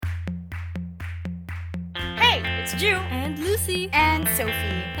It's Ju and Lucy and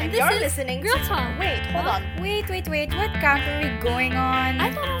Sophie, and you're this is listening Girl to. Talk. Wait, hold Huh? on. Wait. What camp are we going on?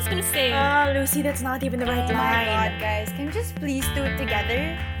 I thought I was gonna say Lucy, that's not even the right Oh my line. God, guys, can you just please do it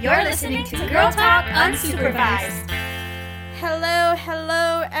together? You're listening to Girl Talk Unsupervised.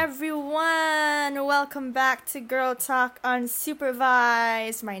 Hello, everyone. Welcome back to Girl Talk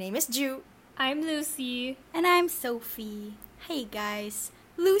Unsupervised. My name is Ju. I'm Lucy. And I'm Sophie. Hey guys,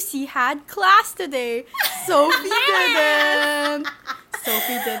 Lucy had class today. Sophie didn't.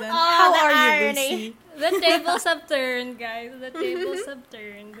 How the are irony. you, Lucy? The tables have turned, guys. The tables have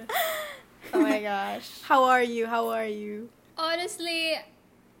turned. Oh my gosh. How are you? Honestly,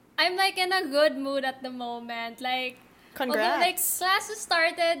 I'm like in a good mood at the moment. Like, although like Congrats. classes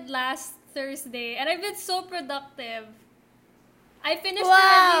started last Thursday, and I've been so productive. I finished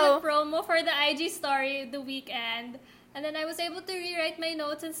already the promo for the IG story the weekend. And then I was able to rewrite my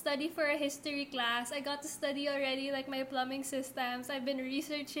notes and study for a history class. I got to study already like my plumbing systems. I've been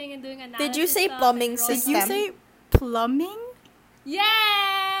researching and doing analysis. Did you say stuff plumbing and drawing. Did you System. say plumbing?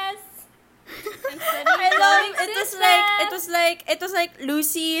 Yes! I'm studying I love plumbing it was like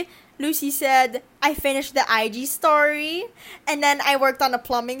Lucy said I finished the IG story and then I worked on a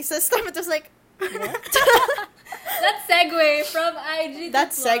plumbing system. It was like what? That segue from IG to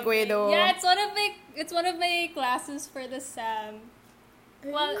That segue, plumbing. though. Yeah, it's one of my classes for the SAM.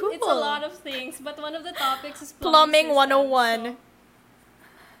 Well, Cool. it's a lot of things, but one of the topics is Plumbing systems. 101. So,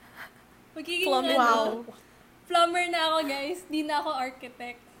 magiging Plumbing ano, plumber na ako, guys. Di na ako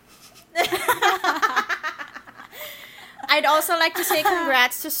architect. I'd also like to say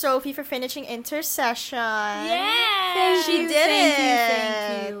congrats to Sophie for finishing intercession. Yeah! She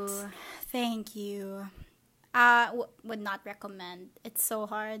did Thank you. Would not recommend. It's so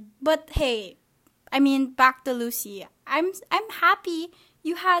hard. But hey, I mean, back to Lucy. I'm happy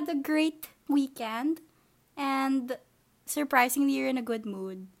you had a great weekend, and surprisingly, you're in a good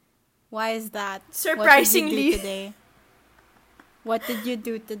mood. Why is that? Surprisingly. What did you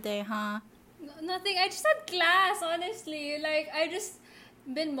do today, huh? Nothing. I just had class, honestly. Like, I just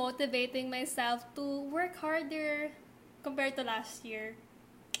been motivating myself to work harder compared to last year.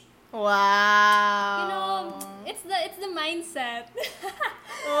 Wow. You know, it's the mindset.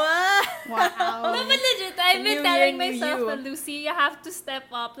 Wow. Wow. No, but legit, I've New been telling year, new myself you. that Lucy, you have to step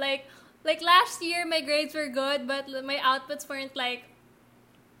up. Like last year, my grades were good, but my outputs weren't like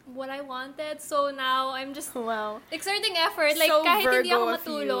what I wanted. So now I'm just Wow. exerting effort. Like So kahit hindi Virgo ako of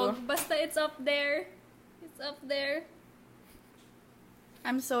matulog, you. basta it's up there. It's up there.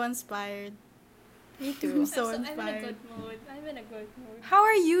 I'm so inspired. Me too. So I'm in a inspired. good mood. I'm in a good mood. How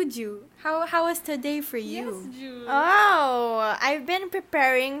are you, Ju? How was today for you? Yes, Jude. Oh, I've been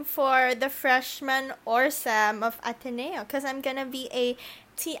preparing for the freshman ORSAM of Ateneo because I'm gonna be I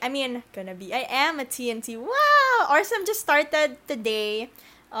am a TNT. Wow! ORSAM just started today.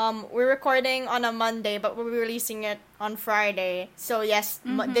 We're recording on a Monday, but we're releasing it on Friday. So yes,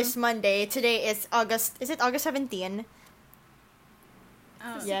 this Monday. Today is August. Is it August 17?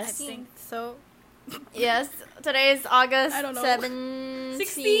 Yes. I think so. Yes, today is August I don't know. 17.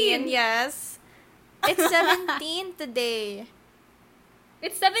 16. Yes. It's 17 today.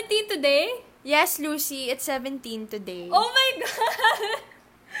 It's 17 today? Yes, Lucy, it's 17 today. Oh my god!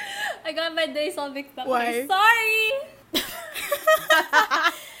 I got my days all mixed up. Why? Sorry!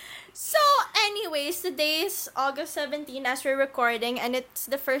 So, anyways, today is August 17 as we're recording, and it's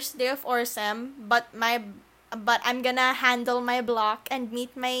the first day of ORSEM, but I'm gonna handle my block and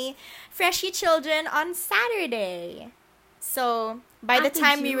meet my freshie children on Saturday. So, by the Ate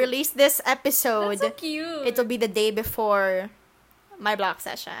time we Ju. release this episode, That's so cute. it'll be the day before my block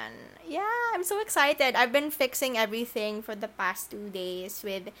session. Yeah, I'm so excited. I've been fixing everything for the past 2 days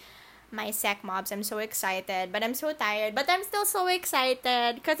with my sec mobs. I'm so excited, but I'm so tired. But I'm still so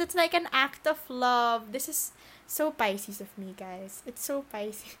excited because it's like an act of love. This is so Pisces of me, guys. It's so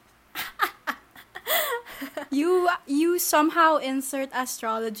Pisces. You somehow insert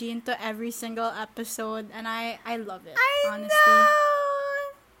astrology into every single episode, and I love it. honestly. know.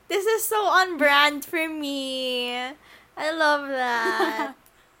 This is so on brand for me. I love that.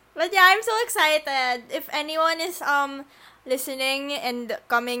 But yeah, I'm so excited. If anyone is listening and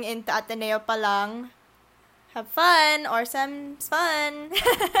coming into Ateneo pa lang, have fun. ORSEM's fun.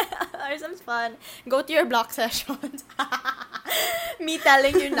 ORSEM's fun. Go to your block sessions. Me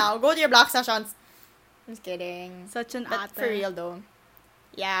telling you now, go to your block sessions. I'm just kidding. Such an But ate. for real though.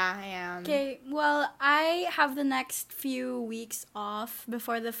 Yeah, I am. Okay, well, I have the next few weeks off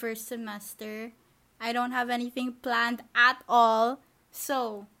before the first semester. I don't have anything planned at all.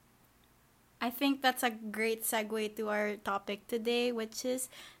 So, I think that's a great segue to our topic today, which is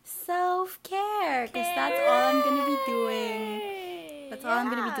self-care. Because that's all I'm going to be doing. That's all I'm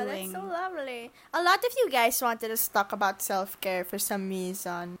going to be doing. That's so lovely. A lot of you guys wanted us to talk about self-care for some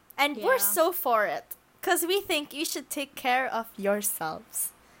reason. And we're so for it. Because we think you should take care of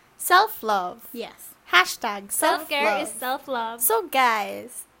yourselves. Self-love. Yes. Hashtag self-love. Self-care is self-love. So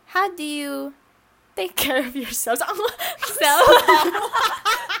guys, how do you take care of yourselves?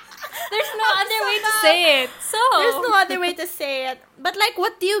 There's no other way to say it. So there's no other way to say it. But like,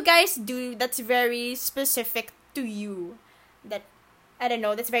 what do you guys do that's very specific to you? That, I don't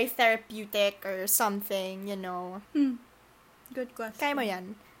know, that's very therapeutic or something, you know? Good question. Kaya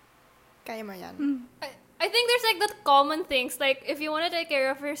mo yan. I think there's like the common things. Like, if you want to take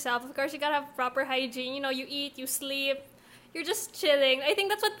care of yourself, of course, you gotta have proper hygiene. You know, you eat, you sleep, you're just chilling. I think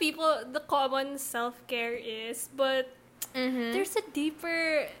that's what the common self-care is. But there's a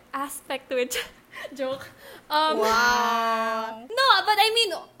deeper aspect to it. Joke. Wow. No, but I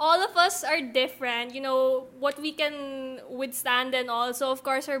mean, all of us are different. You know, what we can withstand and also, of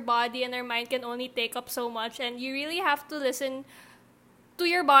course, our body and our mind can only take up so much. And you really have to listen to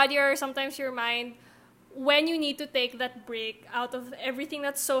your body or sometimes your mind when you need to take that break out of everything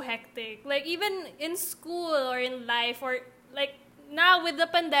that's so hectic. Like, even in school or in life or, like, now with the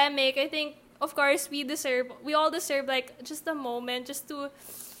pandemic, I think, of course, we all deserve, like, just a moment just to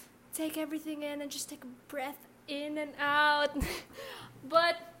take everything in and just take a breath in and out.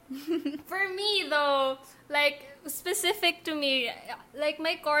 But for me, though, like, specific to me, like,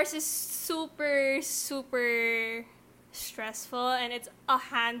 my course is super, super stressful and it's a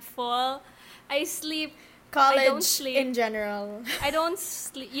handful. I sleep. College I don't sleep. in general. I don't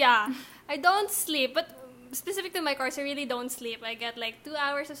sleep. Yeah, I don't sleep. But specific to my course, I really don't sleep. I get like 2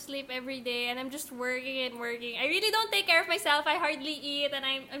 hours of sleep every day, and I'm just working and working. I really don't take care of myself. I hardly eat, and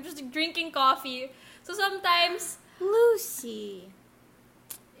I'm just drinking coffee. So sometimes Lucy,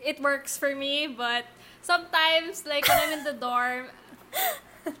 it works for me, but sometimes, like when I'm in the dorm,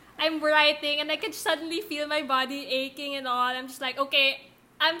 I'm writing, and I can suddenly feel my body aching and all. I'm just like, okay,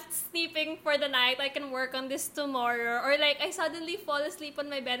 I'm sleeping for the night. I can work on this tomorrow. Or like I suddenly fall asleep on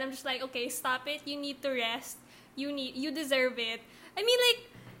my bed. I'm just like, okay, stop it. You need to rest. You deserve it. I mean,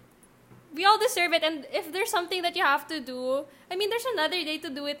 like, we all deserve it. And if there's something that you have to do, I mean, there's another day to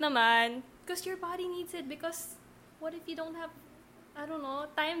do it naman. Because your body needs it. Because what if you don't have, I don't know,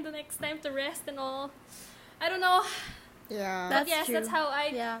 time the next time to rest and all? I don't know. Yeah. that's yes, true. that's how I...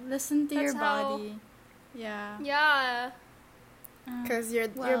 Yeah, listen to your that's how- body. Yeah. Yeah. Because your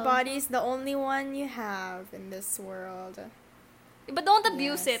body is the only one you have in this world. But don't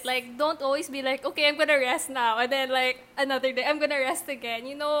abuse Yes. it. Like, don't always be like, okay, I'm gonna rest now. And then, like, another day, I'm gonna rest again.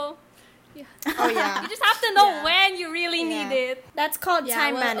 You know? Yeah. Oh, yeah. You just have to know Yeah. when you really Yeah. need it. That's called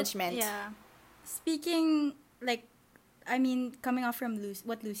time well, management. Yeah. Speaking, like, I mean, coming off from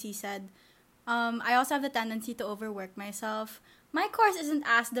what Lucy said, I also have the tendency to overwork myself. My course isn't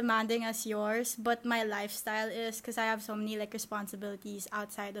as demanding as yours, but my lifestyle is because I have so many, like, responsibilities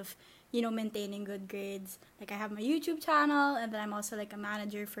outside of, you know, maintaining good grades. Like, I have my YouTube channel, and then I'm also, like, a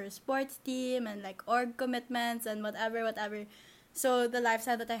manager for a sports team, and, like, org commitments, and whatever. So, the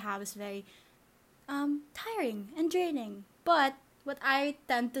lifestyle that I have is very tiring and draining. But what I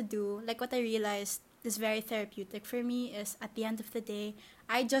tend to do, like what I realized is very therapeutic for me, is at the end of the day,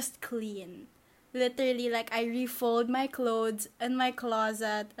 I just clean. Literally, like, I refold my clothes in my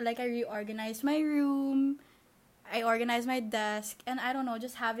closet, like, I reorganize my room, I organize my desk, and I don't know,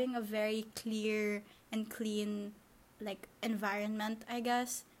 just having a very clear and clean, like, environment, I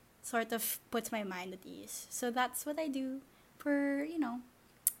guess, sort of puts my mind at ease. So that's what I do for, you know,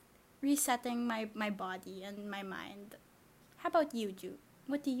 resetting my body and my mind. How about you, Ju?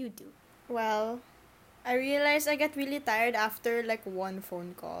 What do you do? Well, I realized I get really tired after like one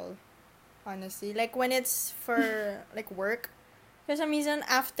phone call. Honestly, like when it's for like work, for some reason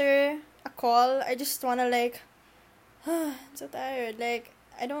after a call, I just wanna like, I'm so tired. Like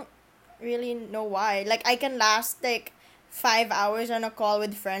I don't really know why. Like I can last like 5 hours on a call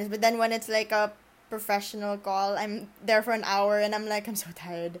with friends, but then when it's like a professional call, I'm there for an hour and I'm like, I'm so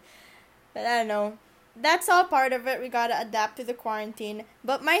tired. But I don't know. That's all part of it. We gotta adapt to the quarantine.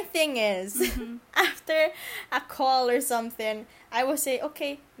 But my thing is, after a call or something, I will say,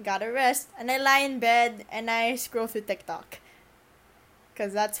 okay, gotta rest. And I lie in bed and I scroll through TikTok.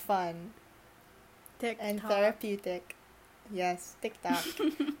 Because that's fun and therapeutic. Yes, TikTok.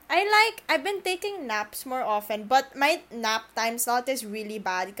 I've been taking naps more often, but my nap time slot is really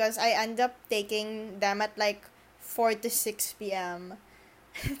bad because I end up taking them at like 4 to 6 p.m.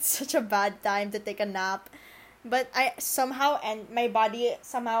 It's such a bad time to take a nap. But my body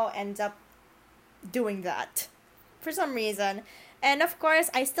somehow ends up doing that for some reason. And of course,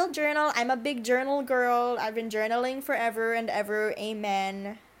 I still journal. I'm a big journal girl. I've been journaling forever and ever.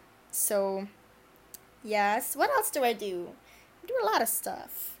 Amen. So, yes. What else do I do? I do a lot of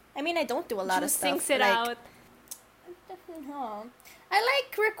stuff. I mean, I don't do a lot of Just stuff. thinks it like, out. Huh. I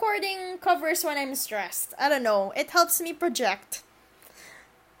like recording covers when I'm stressed. I don't know. It helps me project.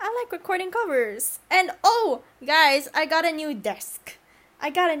 I like recording covers. And oh, guys, I got a new desk.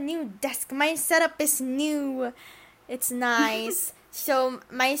 My setup is new. It's nice. So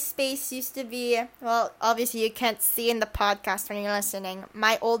my space used to be, well, obviously you can't see in the podcast when you're listening.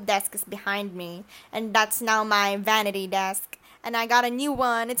 My old desk is behind me, and that's now my vanity desk. And I got a new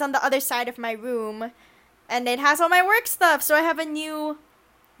one. It's on the other side of my room, and it has all my work stuff. So I have a new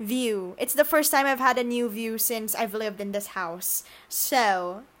view. It's the first time I've had a new view since I've lived in this house.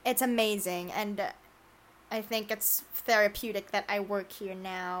 So it's amazing, and I think it's therapeutic that I work here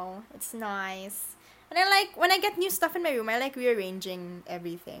now. It's nice. And I like, when I get new stuff in my room, I like rearranging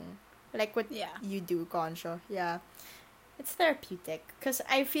everything. Like what you do, Concho. Yeah. It's therapeutic. Because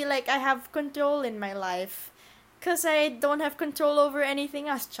I feel like I have control in my life. Because I don't have control over anything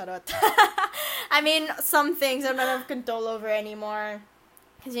else. Charot. I mean, some things I don't have control over anymore.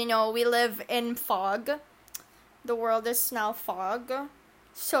 Because, you know, we live in fog. The world is now fog.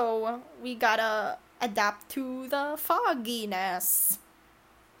 So, we gotta adapt to the fogginess.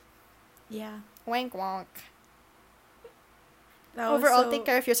 Yeah. Wank wonk. Overall, Take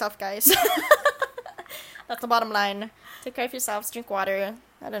care of yourself, guys. That's the bottom line. Take care of yourselves, drink water.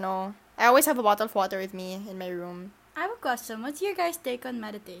 I don't know. I always have a bottle of water with me in my room. I have a question. What's your guys' take on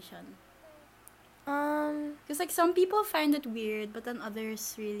meditation? Because like some people find it weird, but then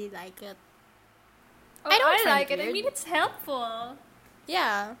others really like it. Oh, I don't I find like it it. I weird. mean, it's helpful.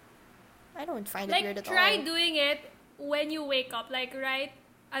 Yeah. I don't find it Like, weird at all. try doing it when you wake up. Like, right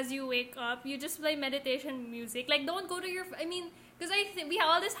as you wake up, you just play meditation music. Like, don't go to your... I mean, because I think we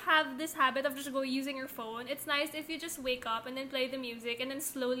all have this habit of just using your phone. It's nice if you just wake up and then play the music and then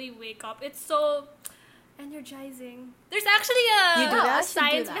slowly wake up. It's so energizing. There's actually You do that? a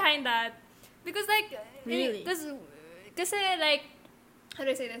science that. behind that. Because, like... Really? Because, like... How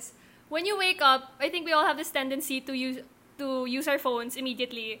do I say this? When you wake up, I think we all have this tendency to use our phones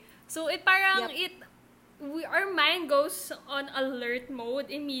immediately. So, it parang... Yep. Our mind goes on alert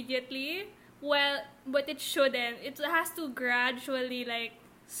mode immediately. Well, but it shouldn't. It has to gradually, like,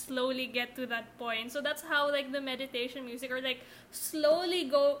 slowly get to that point. So that's how, like, the meditation music, or like slowly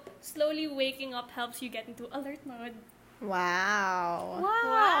waking up helps you get into alert mode. Wow.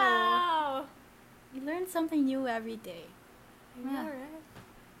 Wow. You learn something new every day. I know, Yeah. right?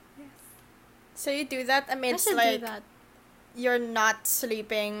 Yes. So you do that I amidst, should like, do that. you're not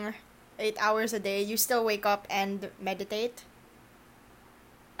sleeping 8 hours a day. You still wake up and meditate?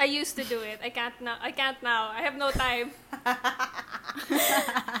 I used to do it. I can't now. I have no time.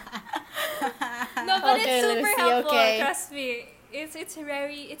 No, but Okay, it's super Lucy, helpful. okay. Trust me.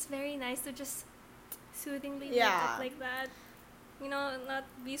 It's very nice to just soothingly wake Yeah. up like that. You know, not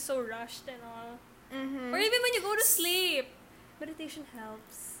be so rushed and all. Mm-hmm. Or even when you go to sleep, meditation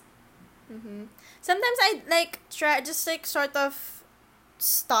helps. Mm-hmm. Sometimes I, like, try, just, like, sort of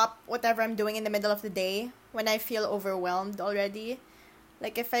stop whatever I'm doing in the middle of the day when I feel overwhelmed already.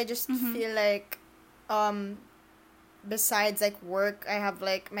 Like, if I just feel like, besides, like, work, I have,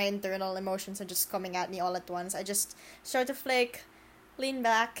 like, my internal emotions are just coming at me all at once. I just sort of, like, lean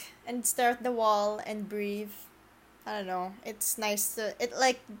back and stare at the wall and breathe. I don't know. It's nice to,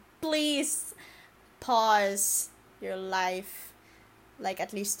 please pause your life, like,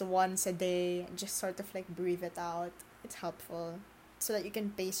 at least once a day and just sort of, like, breathe it out. It's helpful so that you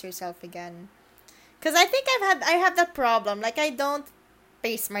can pace yourself again. Because I think I have that problem. Like, I don't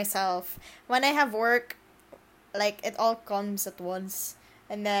pace myself. When I have work, like, it all comes at once.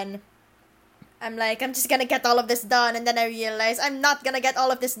 And then I'm like, I'm just gonna get all of this done. And then I realize I'm not gonna get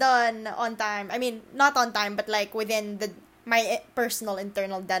all of this done on time. I mean, not on time, but, like, within my personal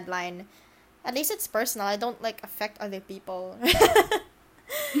internal deadline. At least it's personal. I don't, like, affect other people.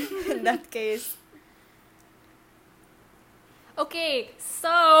 In that case. Okay,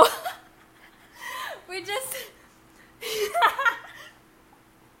 so we just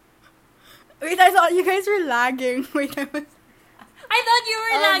Wait, I thought you guys were lagging. Wait, I thought you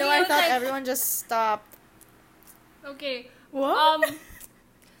were Oh lagging. no, I was thought like, everyone just stopped. okay. What?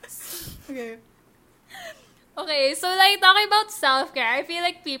 Okay. Okay, so, like, talking about self-care, I feel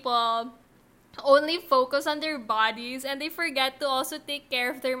like people only focus on their bodies and they forget to also take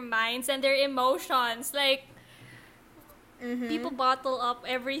care of their minds and their emotions. Like, people bottle up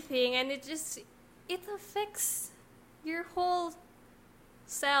everything and it affects your whole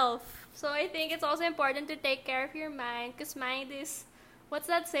self. So I think it's also important to take care of your mind, because mind is, what's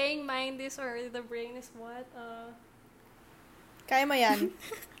that saying? Mind is, or the brain is what? Kaya mo yan.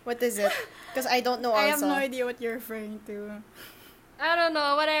 What is it? Because I don't know also. I have no idea what you're referring to. I don't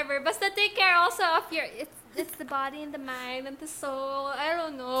know, whatever. Basta take care also of your, it's the body and the mind and the soul. I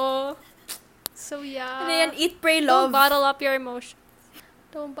don't know. So yeah. Ano yan? Eat, pray, Don't love. bottle up your emotions.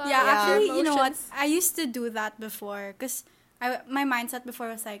 Don't bottle Yeah, up your actually, emotions. you know what? I used to do that before because my mindset before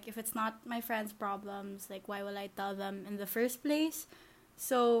was like, if it's not my friends' problems, like, why will I tell them in the first place?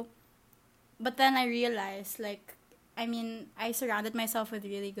 So, but then I realized, like, I mean, I surrounded myself with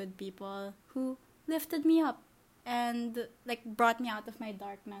really good people who lifted me up and, like, brought me out of my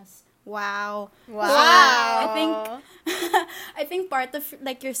darkness. Wow. Wow. I think part of,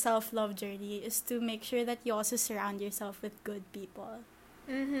 like, your self-love journey is to make sure that you also surround yourself with good people.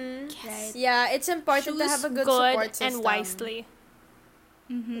 Mm-hmm. Right. Yeah, it's important to have a good support system. and wisely.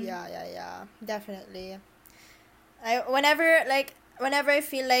 Mm-hmm. Yeah. Definitely. Whenever I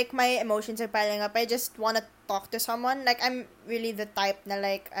feel like my emotions are piling up, I just want to talk to someone. Like, I'm really the type na,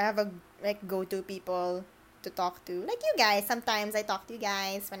 like, I have a, like, go-to people to talk to. Like you guys. Sometimes I talk to you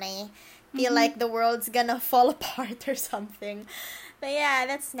guys when I feel like the world's gonna fall apart or something. But yeah,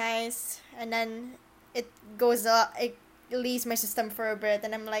 that's nice. And then it goes up, it leaves my system for a bit,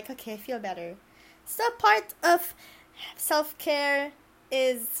 and I'm like, okay, I feel better. So part of self-care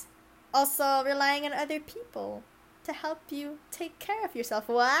is also relying on other people to help you take care of yourself.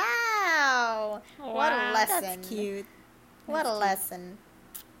 Wow! What a lesson. That's cute. What a lesson.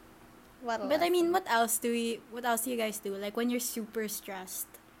 But I mean, what else do you guys do? Like, when you're super stressed,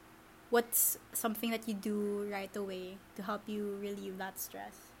 what's something that you do right away to help you relieve that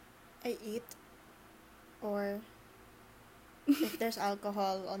stress? I eat, or if there's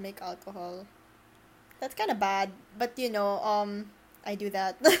alcohol, I'll make alcohol. That's kind of bad, but I do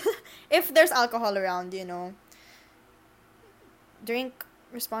that. If there's alcohol around, drink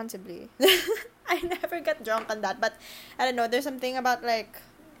responsibly. I never get drunk on that, but I don't know, there's something about, like,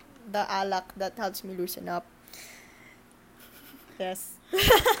 the alak that helps me loosen up. Yes.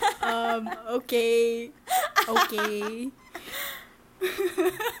 Okay.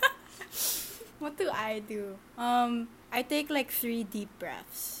 What do I do? I take, like, 3 deep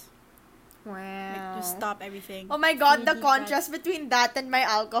breaths. Wow. Like, just stop everything. Oh my god, 3 the deep contrast between that and my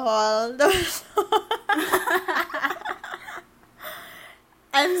alcohol.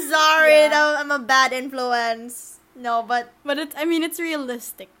 I'm sorry, Yeah. I'm a bad influence. No, but it's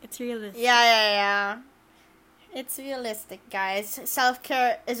realistic. It's realistic. yeah. It's realistic, guys.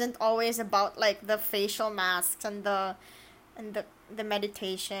 Self-care isn't always about, like, the facial masks and the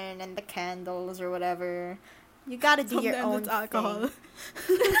meditation and the candles or whatever. You gotta do your Sometimes own it's alcohol.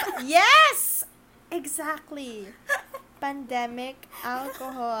 thing. Yes! Exactly. Pandemic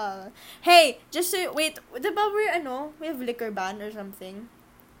alcohol. Hey, just so, wait, diba we have liquor ban or something?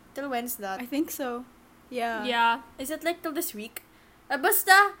 Till when's that? I think so. Yeah. Yeah. Is it, like, till this week?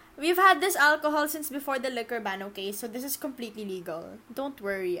 Basta, we've had this alcohol since before the liquor ban, okay? So this is completely legal. Don't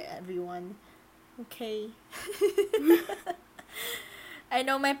worry, everyone. Okay? I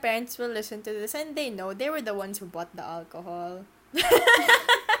know my parents will listen to this, and they know. They were the ones who bought the alcohol.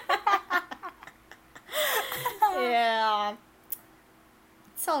 Yeah.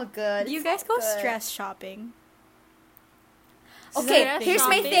 It's all good. Do you It's guys all go good. stress shopping? Okay, Stress here's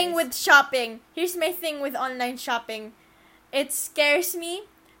my shopping? thing with shopping. Here's my thing with online shopping. It scares me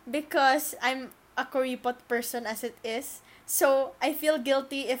because I'm a kuripot person as it is. So I feel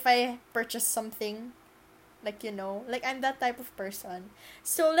guilty if I purchase something. Like, like, I'm that type of person.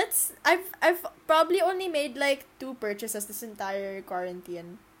 So I've probably only made, like, 2 purchases this entire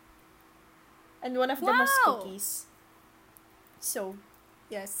quarantine. And one of them was Wow. cookies. So,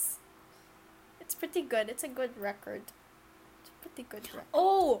 yes. It's pretty good. It's a good record. It's a pretty good record.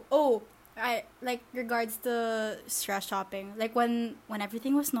 Oh. I like regards to stress shopping. Like, when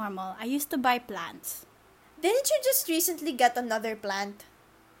everything was normal, I used to buy plants. Didn't you just recently get another plant?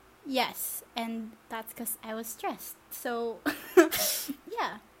 Yes, and that's because I was stressed. So,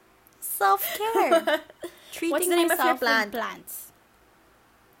 yeah, self-care. Treating What's the name of your myself plant? with plants.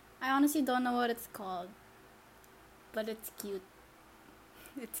 I honestly don't know what it's called, but it's cute.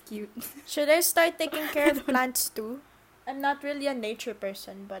 It's cute. Should I start taking care of plants too? I'm not really a nature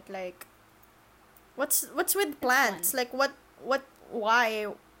person, but, like, what's with plants? fun. Like, why?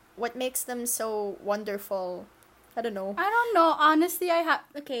 What makes them so wonderful? I don't know. I don't know. Honestly,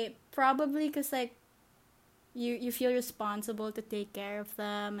 probably because, like, you feel responsible to take care of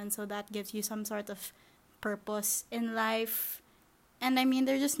them, and so that gives you some sort of purpose in life. And I mean,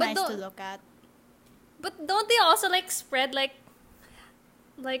 they're just But nice to look at. But don't they also, like, spread, like,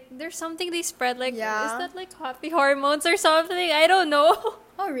 like there's something they spread. Like, Yeah. is that like happy hormones or something? I don't know.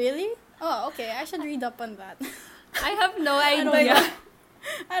 Oh, really? Oh, okay. I should read up on that. I have no I don't idea. know.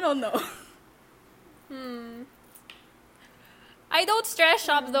 I don't know. I don't stress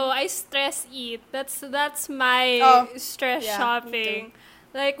shop though. I stress eat. That's my stress yeah, me shopping.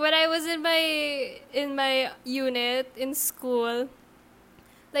 Like when I was in my unit in school,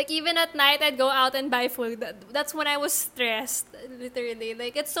 like even at night I'd go out and buy food. That's when I was stressed, literally.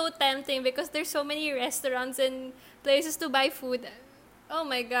 Like it's so tempting because there's so many restaurants and places to buy food. Oh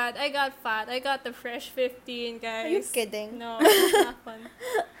my god, I got fat. I got the fresh 15, guys. Are you kidding? No, it's not fun.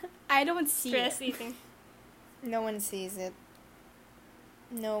 I don't see Stress it. eating. No one sees it.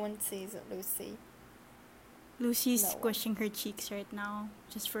 No one sees it, Lucy. Lucy's No one. squishing her cheeks right now,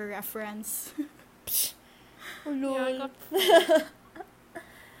 just for reference. Oh, Yeah, I lol. got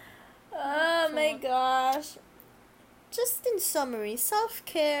Oh my gosh. Just in summary,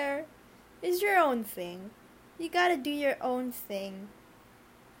 self-care is your own thing. You gotta do your own thing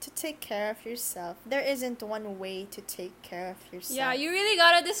to take care of yourself. There isn't one way to take care of yourself. Yeah, you really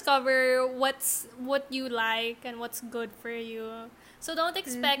gotta discover what you like and what's good for you. So don't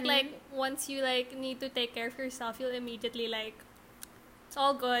expect like once you like need to take care of yourself, you'll immediately like it's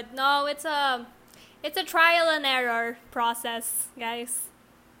all good. No, it's a trial and error process, guys.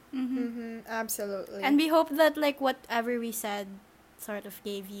 Absolutely. And we hope that like whatever we said sort of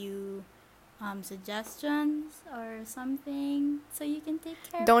gave you suggestions or something so you can take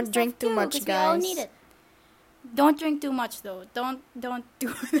care Don't of drink yourself too much, 'cause we all guys. need it. Don't drink too much though. Don't do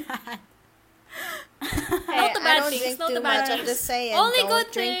that. Hey, Not the bad I don't things, drink not too the bad much. I'm things. just saying, Only don't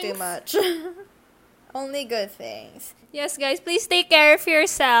good drink too things. much. Only good things. Yes, guys, please take care of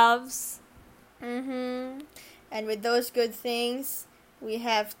yourselves. And with those good things, we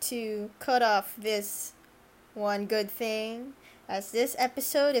have to cut off this one good thing as this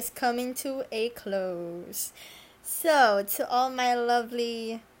episode is coming to a close. So, to all my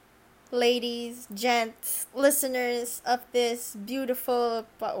lovely ladies, gents, listeners of this beautiful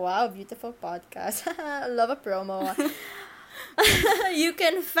podcast. Love a promo. You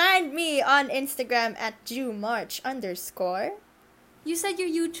can find me on Instagram at JewMarch_. You said your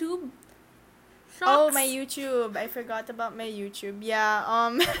YouTube? Oh, Shucks. my YouTube. I forgot about my YouTube. Yeah,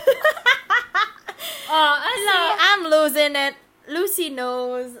 Hello. I'm losing it. Lucy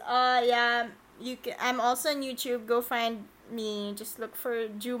knows. Yeah, I'm also on YouTube. Go find me. Just look for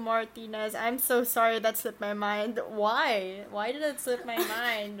Jew Martinez. I'm so sorry that slipped my mind. Why? Why did it slip my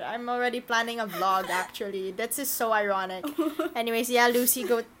mind? I'm already planning a vlog, actually. That's just so ironic. Anyways, yeah, Lucy,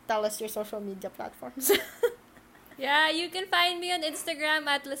 go tell us your social media platforms. Yeah, you can find me on Instagram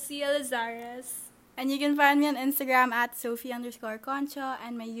at Lucia Lazares. And you can find me on Instagram at Sophie_Concha,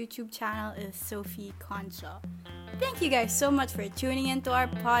 and my YouTube channel is Sophie Concha. Thank you guys so much for tuning into our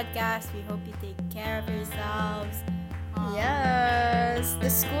podcast. We hope you take care of yourselves. Yes, the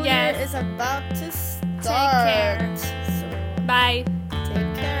school Yes. year is about to start. Take care. So Bye.